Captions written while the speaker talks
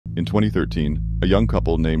In 2013, a young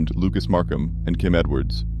couple named Lucas Markham and Kim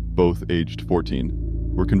Edwards, both aged 14,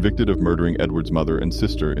 were convicted of murdering Edwards' mother and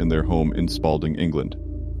sister in their home in Spalding, England.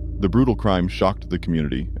 The brutal crime shocked the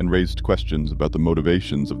community and raised questions about the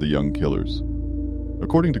motivations of the young killers.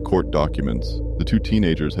 According to court documents, the two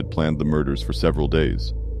teenagers had planned the murders for several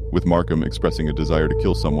days, with Markham expressing a desire to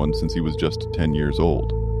kill someone since he was just 10 years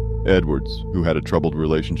old. Edwards, who had a troubled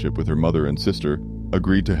relationship with her mother and sister,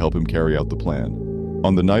 agreed to help him carry out the plan.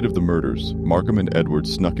 On the night of the murders, Markham and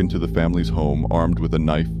Edwards snuck into the family's home armed with a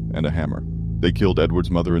knife and a hammer. They killed Edwards'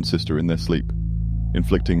 mother and sister in their sleep,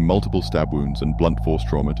 inflicting multiple stab wounds and blunt force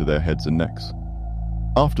trauma to their heads and necks.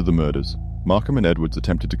 After the murders, Markham and Edwards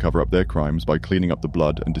attempted to cover up their crimes by cleaning up the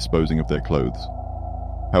blood and disposing of their clothes.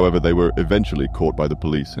 However, they were eventually caught by the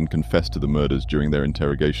police and confessed to the murders during their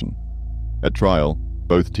interrogation. At trial,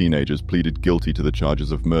 both teenagers pleaded guilty to the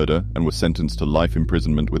charges of murder and were sentenced to life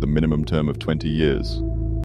imprisonment with a minimum term of 20 years.